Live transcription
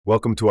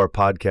Welcome to our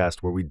podcast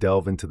where we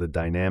delve into the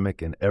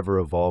dynamic and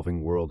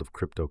ever-evolving world of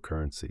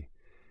cryptocurrency,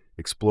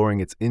 exploring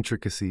its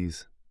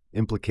intricacies,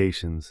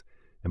 implications,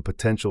 and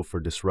potential for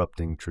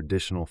disrupting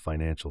traditional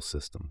financial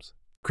systems.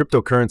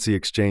 Cryptocurrency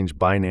exchange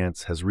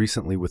Binance has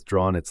recently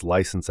withdrawn its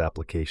license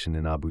application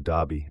in Abu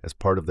Dhabi as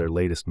part of their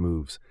latest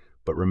moves,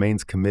 but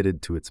remains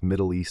committed to its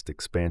Middle East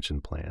expansion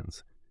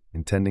plans,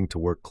 intending to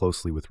work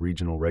closely with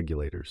regional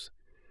regulators.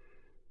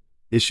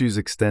 Issues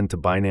extend to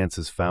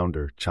Binance's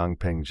founder,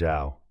 Changpeng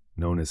Zhao,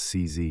 known as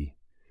CZ.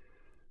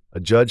 A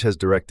judge has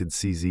directed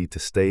CZ to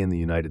stay in the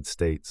United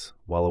States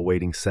while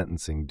awaiting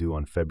sentencing due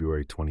on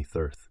February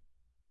 23rd.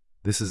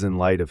 This is in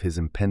light of his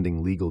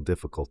impending legal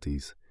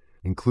difficulties,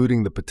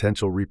 including the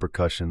potential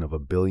repercussion of a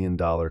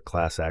billion-dollar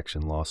class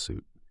action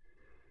lawsuit.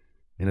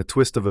 In a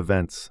twist of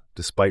events,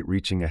 despite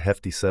reaching a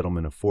hefty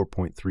settlement of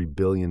 $4.3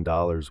 billion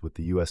with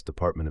the US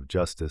Department of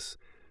Justice,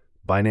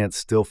 Binance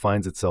still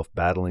finds itself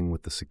battling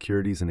with the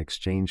Securities and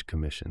Exchange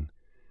Commission.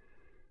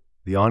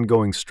 The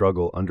ongoing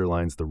struggle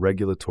underlines the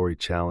regulatory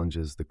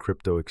challenges the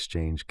crypto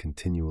exchange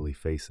continually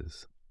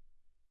faces.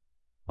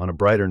 On a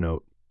brighter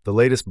note, the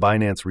latest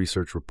Binance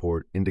research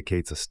report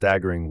indicates a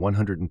staggering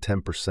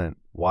 110%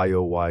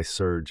 YoY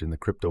surge in the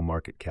crypto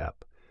market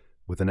cap,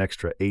 with an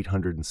extra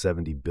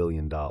 $870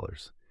 billion.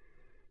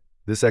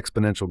 This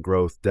exponential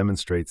growth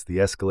demonstrates the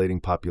escalating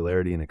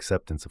popularity and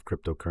acceptance of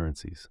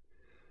cryptocurrencies.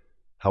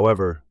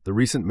 However, the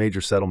recent major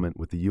settlement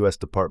with the U.S.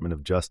 Department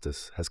of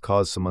Justice has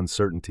caused some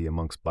uncertainty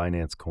amongst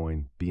Binance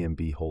Coin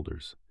 (BNB)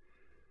 holders.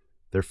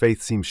 Their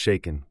faith seems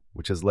shaken,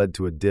 which has led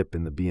to a dip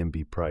in the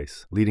BNB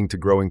price, leading to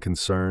growing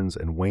concerns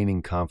and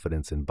waning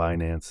confidence in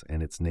Binance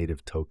and its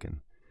native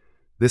token.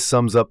 This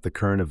sums up the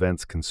current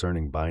events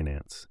concerning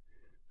Binance.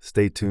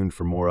 Stay tuned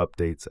for more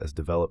updates as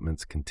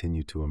developments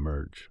continue to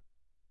emerge.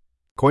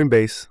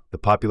 Coinbase, the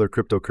popular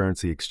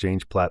cryptocurrency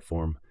exchange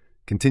platform,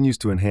 continues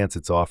to enhance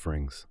its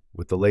offerings,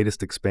 with the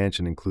latest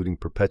expansion including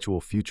perpetual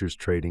futures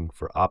trading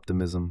for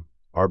Optimism,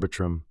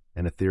 Arbitrum,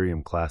 and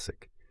Ethereum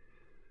Classic.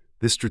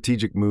 This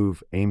strategic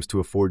move aims to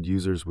afford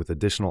users with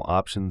additional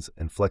options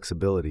and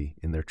flexibility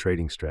in their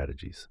trading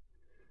strategies.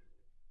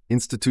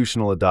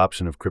 Institutional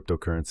adoption of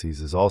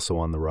cryptocurrencies is also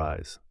on the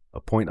rise,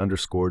 a point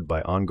underscored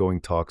by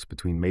ongoing talks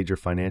between major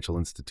financial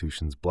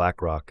institutions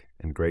BlackRock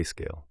and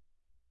Grayscale.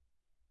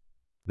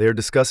 They are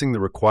discussing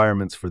the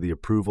requirements for the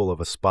approval of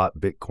a spot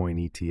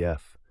Bitcoin ETF,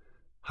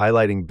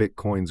 highlighting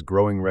Bitcoin's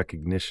growing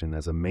recognition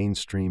as a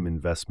mainstream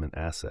investment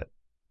asset.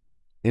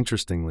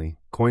 Interestingly,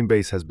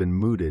 Coinbase has been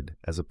mooted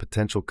as a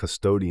potential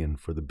custodian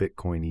for the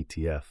Bitcoin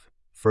ETF,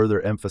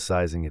 further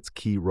emphasizing its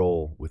key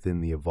role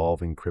within the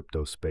evolving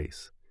crypto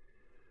space.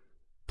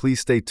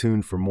 Please stay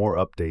tuned for more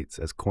updates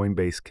as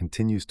Coinbase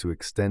continues to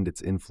extend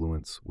its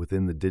influence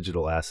within the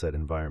digital asset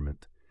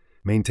environment,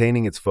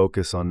 maintaining its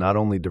focus on not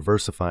only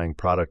diversifying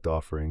product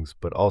offerings,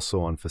 but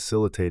also on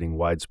facilitating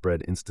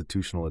widespread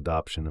institutional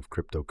adoption of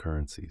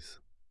cryptocurrencies.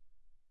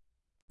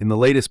 In the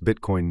latest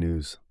Bitcoin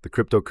news, the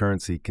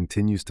cryptocurrency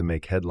continues to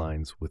make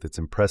headlines with its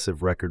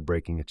impressive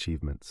record-breaking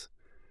achievements.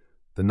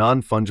 The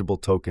non-fungible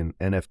token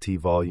NFT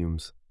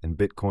volumes and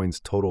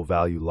Bitcoin's total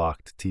value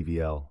locked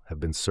TVL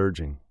have been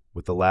surging,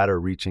 with the latter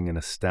reaching an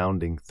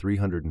astounding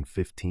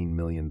 $315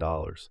 million.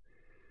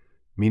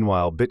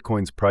 Meanwhile,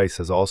 Bitcoin's price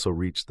has also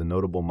reached the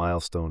notable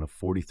milestone of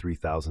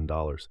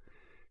 $43,000,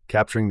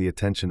 capturing the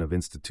attention of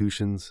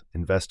institutions,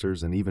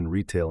 investors, and even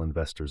retail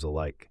investors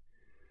alike.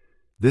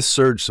 This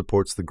surge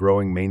supports the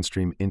growing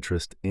mainstream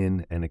interest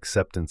in and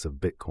acceptance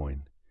of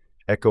Bitcoin,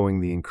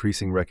 echoing the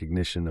increasing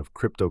recognition of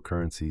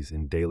cryptocurrencies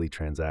in daily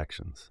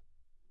transactions.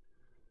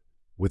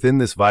 Within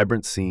this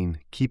vibrant scene,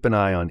 keep an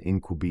eye on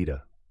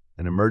Incubita,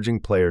 an emerging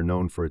player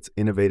known for its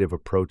innovative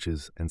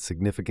approaches and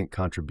significant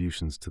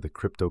contributions to the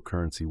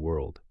cryptocurrency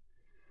world.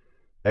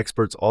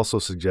 Experts also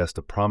suggest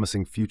a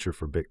promising future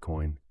for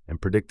Bitcoin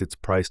and predict its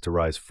price to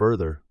rise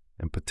further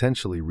and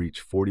potentially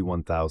reach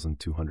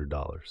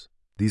 $41,200.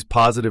 These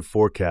positive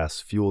forecasts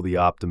fuel the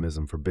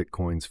optimism for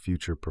Bitcoin's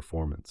future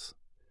performance.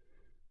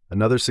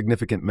 Another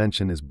significant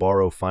mention is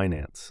Borrow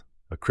Finance,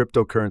 a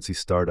cryptocurrency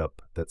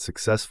startup that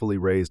successfully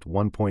raised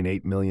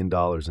 $1.8 million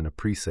in a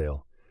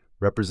pre-sale,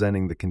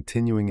 representing the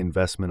continuing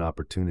investment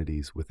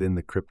opportunities within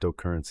the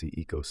cryptocurrency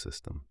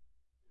ecosystem.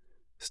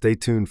 Stay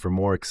tuned for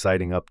more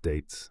exciting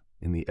updates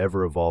in the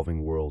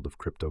ever-evolving world of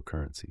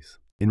cryptocurrencies.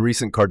 In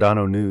recent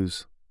Cardano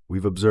news,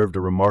 we've observed a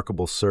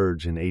remarkable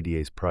surge in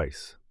ADA's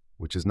price,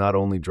 which is not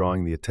only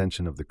drawing the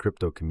attention of the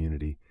crypto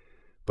community,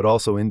 but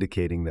also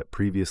indicating that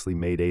previously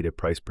made ADA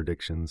price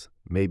predictions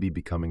may be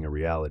becoming a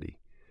reality.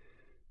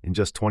 In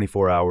just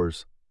 24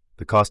 hours,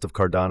 the cost of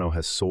Cardano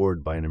has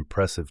soared by an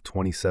impressive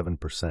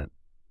 27%,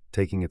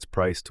 taking its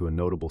price to a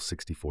notable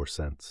 64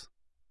 cents.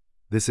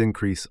 This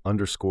increase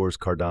underscores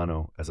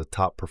Cardano as a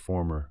top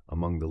performer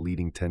among the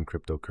leading 10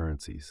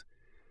 cryptocurrencies,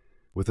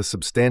 with a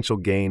substantial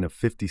gain of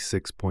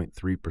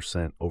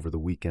 56.3% over the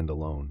weekend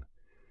alone.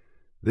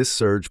 This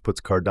surge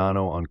puts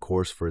Cardano on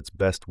course for its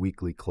best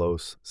weekly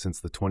close since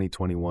the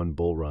 2021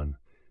 bull run,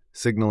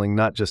 signaling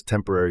not just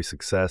temporary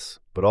success,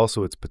 but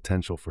also its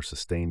potential for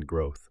sustained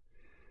growth.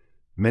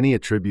 Many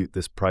attribute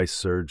this price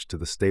surge to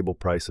the stable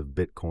price of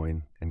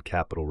Bitcoin and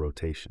capital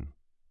rotation.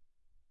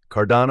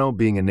 Cardano,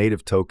 being a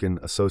native token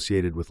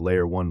associated with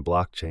Layer 1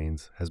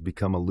 blockchains, has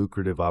become a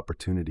lucrative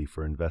opportunity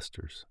for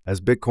investors.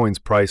 As Bitcoin's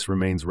price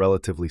remains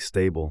relatively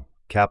stable,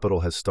 capital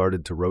has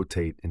started to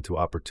rotate into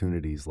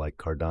opportunities like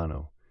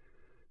Cardano.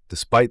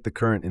 Despite the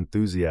current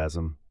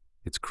enthusiasm,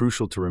 it's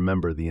crucial to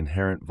remember the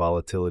inherent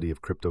volatility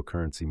of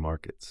cryptocurrency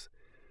markets.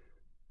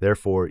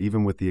 Therefore,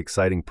 even with the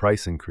exciting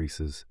price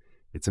increases,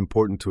 it's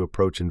important to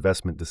approach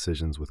investment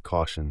decisions with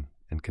caution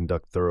and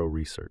conduct thorough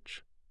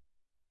research.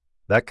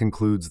 That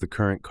concludes the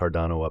current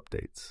Cardano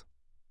updates.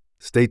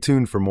 Stay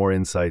tuned for more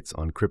insights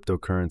on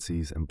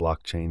cryptocurrencies and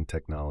blockchain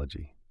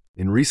technology.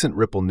 In recent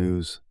Ripple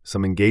news,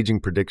 some engaging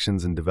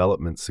predictions and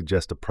developments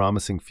suggest a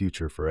promising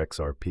future for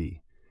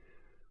XRP.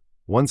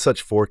 One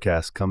such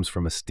forecast comes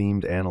from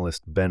esteemed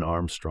analyst Ben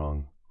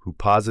Armstrong, who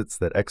posits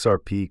that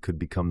XRP could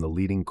become the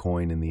leading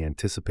coin in the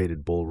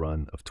anticipated bull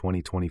run of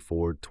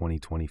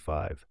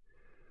 2024-2025.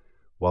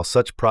 While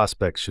such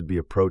prospects should be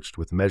approached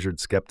with measured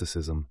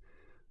skepticism,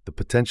 the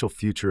potential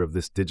future of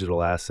this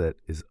digital asset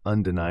is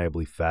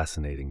undeniably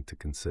fascinating to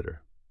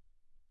consider.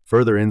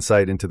 Further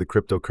insight into the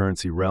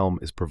cryptocurrency realm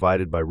is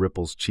provided by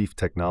Ripple's Chief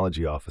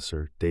Technology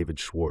Officer, David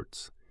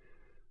Schwartz.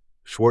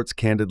 Schwartz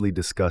candidly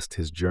discussed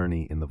his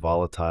journey in the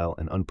volatile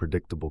and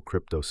unpredictable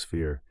crypto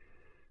sphere,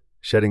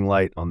 shedding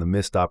light on the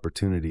missed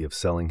opportunity of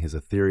selling his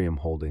Ethereum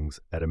holdings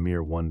at a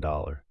mere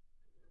 $1.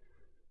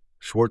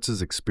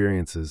 Schwartz's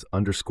experiences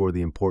underscore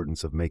the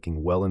importance of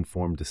making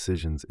well-informed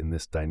decisions in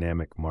this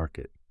dynamic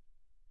market.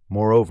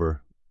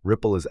 Moreover,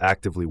 Ripple is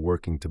actively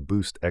working to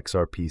boost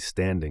XRP's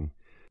standing,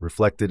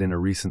 reflected in a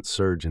recent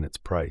surge in its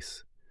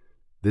price.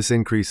 This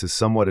increase is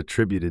somewhat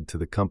attributed to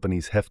the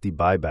company's hefty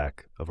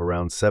buyback of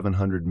around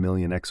 700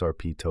 million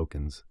XRP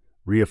tokens,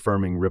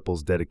 reaffirming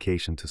Ripple's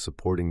dedication to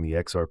supporting the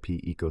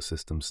XRP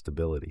ecosystem's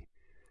stability.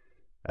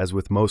 As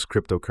with most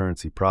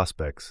cryptocurrency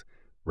prospects,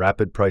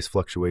 rapid price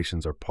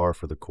fluctuations are par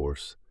for the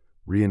course,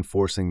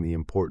 reinforcing the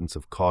importance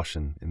of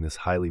caution in this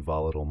highly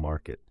volatile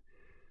market.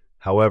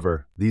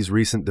 However, these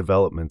recent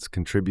developments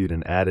contribute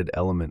an added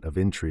element of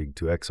intrigue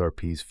to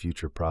XRP's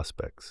future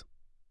prospects.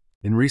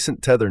 In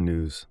recent Tether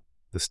news,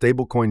 the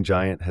stablecoin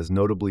giant has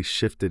notably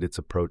shifted its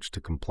approach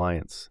to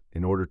compliance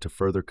in order to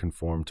further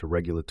conform to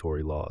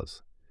regulatory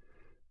laws.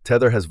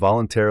 Tether has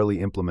voluntarily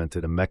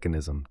implemented a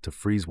mechanism to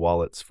freeze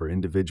wallets for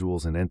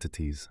individuals and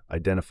entities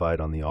identified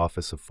on the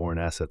Office of Foreign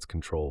Assets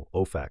Control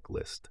 (OFAC)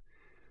 list,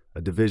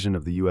 a division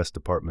of the US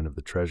Department of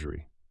the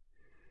Treasury.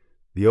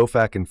 The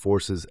OFAC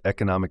enforces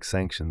economic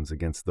sanctions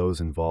against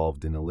those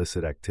involved in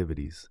illicit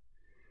activities,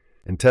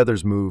 and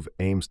Tether's move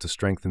aims to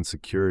strengthen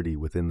security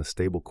within the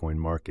stablecoin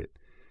market,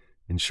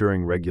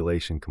 ensuring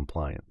regulation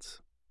compliance.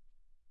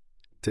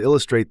 To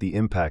illustrate the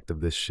impact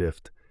of this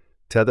shift,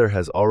 Tether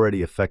has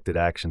already effected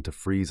action to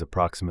freeze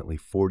approximately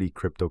 40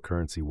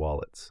 cryptocurrency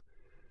wallets.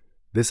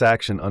 This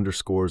action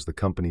underscores the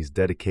company's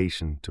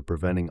dedication to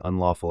preventing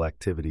unlawful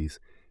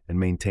activities and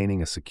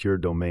maintaining a secure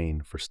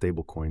domain for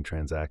stablecoin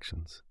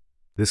transactions.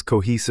 This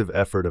cohesive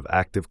effort of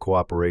active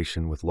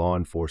cooperation with law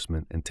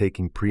enforcement and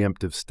taking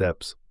preemptive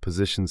steps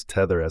positions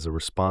Tether as a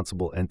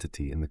responsible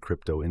entity in the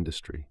crypto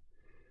industry.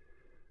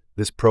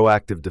 This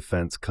proactive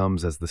defense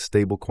comes as the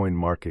stablecoin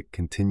market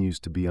continues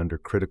to be under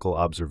critical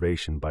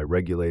observation by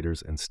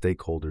regulators and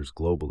stakeholders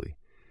globally.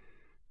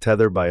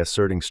 Tether, by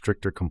asserting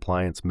stricter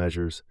compliance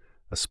measures,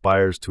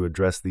 aspires to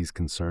address these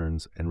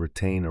concerns and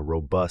retain a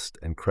robust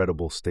and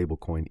credible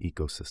stablecoin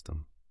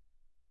ecosystem.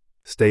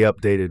 Stay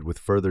updated with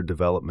further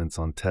developments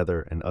on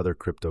Tether and other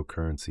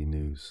cryptocurrency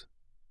news.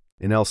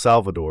 In El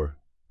Salvador,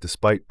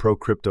 despite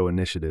pro-crypto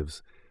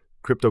initiatives,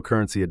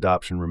 cryptocurrency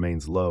adoption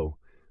remains low,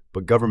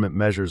 but government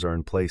measures are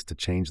in place to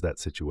change that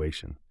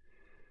situation.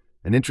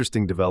 An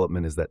interesting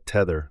development is that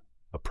Tether,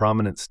 a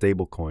prominent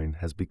stablecoin,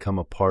 has become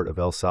a part of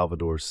El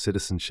Salvador's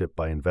citizenship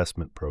by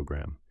investment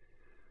program.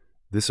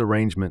 This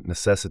arrangement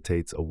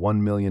necessitates a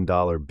 $1 million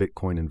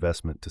Bitcoin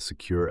investment to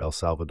secure El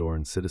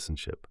Salvadoran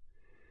citizenship.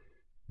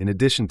 In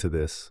addition to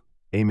this,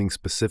 aiming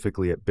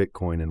specifically at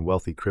Bitcoin and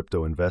wealthy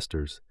crypto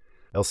investors,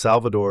 El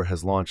Salvador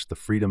has launched the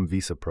Freedom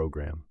Visa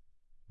program.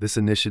 This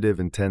initiative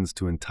intends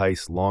to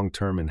entice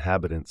long-term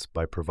inhabitants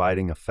by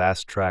providing a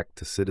fast track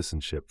to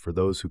citizenship for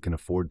those who can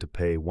afford to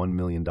pay $1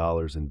 million in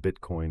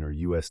Bitcoin or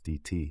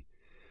USDT.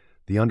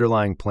 The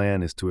underlying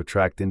plan is to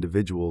attract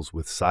individuals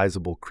with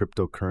sizable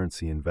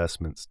cryptocurrency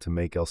investments to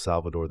make El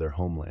Salvador their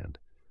homeland.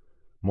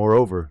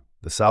 Moreover,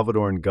 the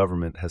Salvadoran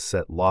government has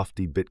set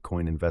lofty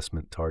Bitcoin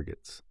investment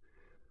targets.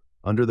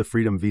 Under the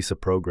Freedom Visa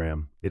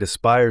program, it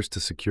aspires to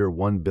secure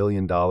 $1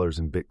 billion in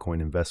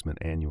Bitcoin investment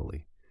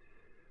annually.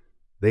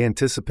 They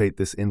anticipate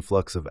this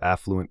influx of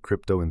affluent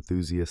crypto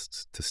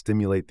enthusiasts to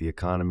stimulate the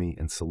economy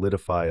and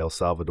solidify El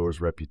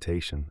Salvador's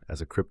reputation as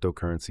a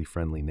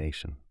cryptocurrency-friendly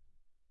nation.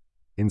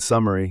 In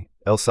summary,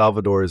 El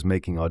Salvador is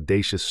making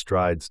audacious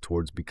strides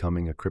towards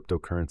becoming a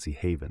cryptocurrency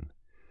haven.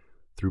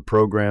 Through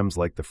programs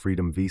like the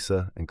Freedom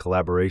Visa and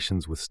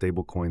collaborations with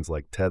stablecoins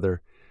like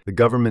Tether, the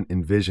government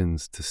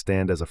envisions to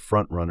stand as a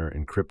frontrunner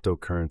in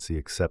cryptocurrency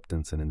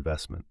acceptance and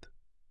investment.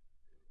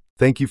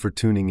 Thank you for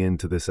tuning in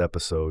to this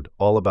episode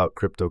all about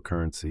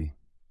cryptocurrency,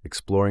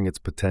 exploring its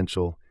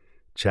potential,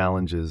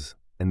 challenges,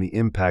 and the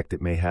impact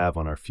it may have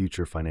on our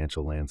future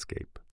financial landscape.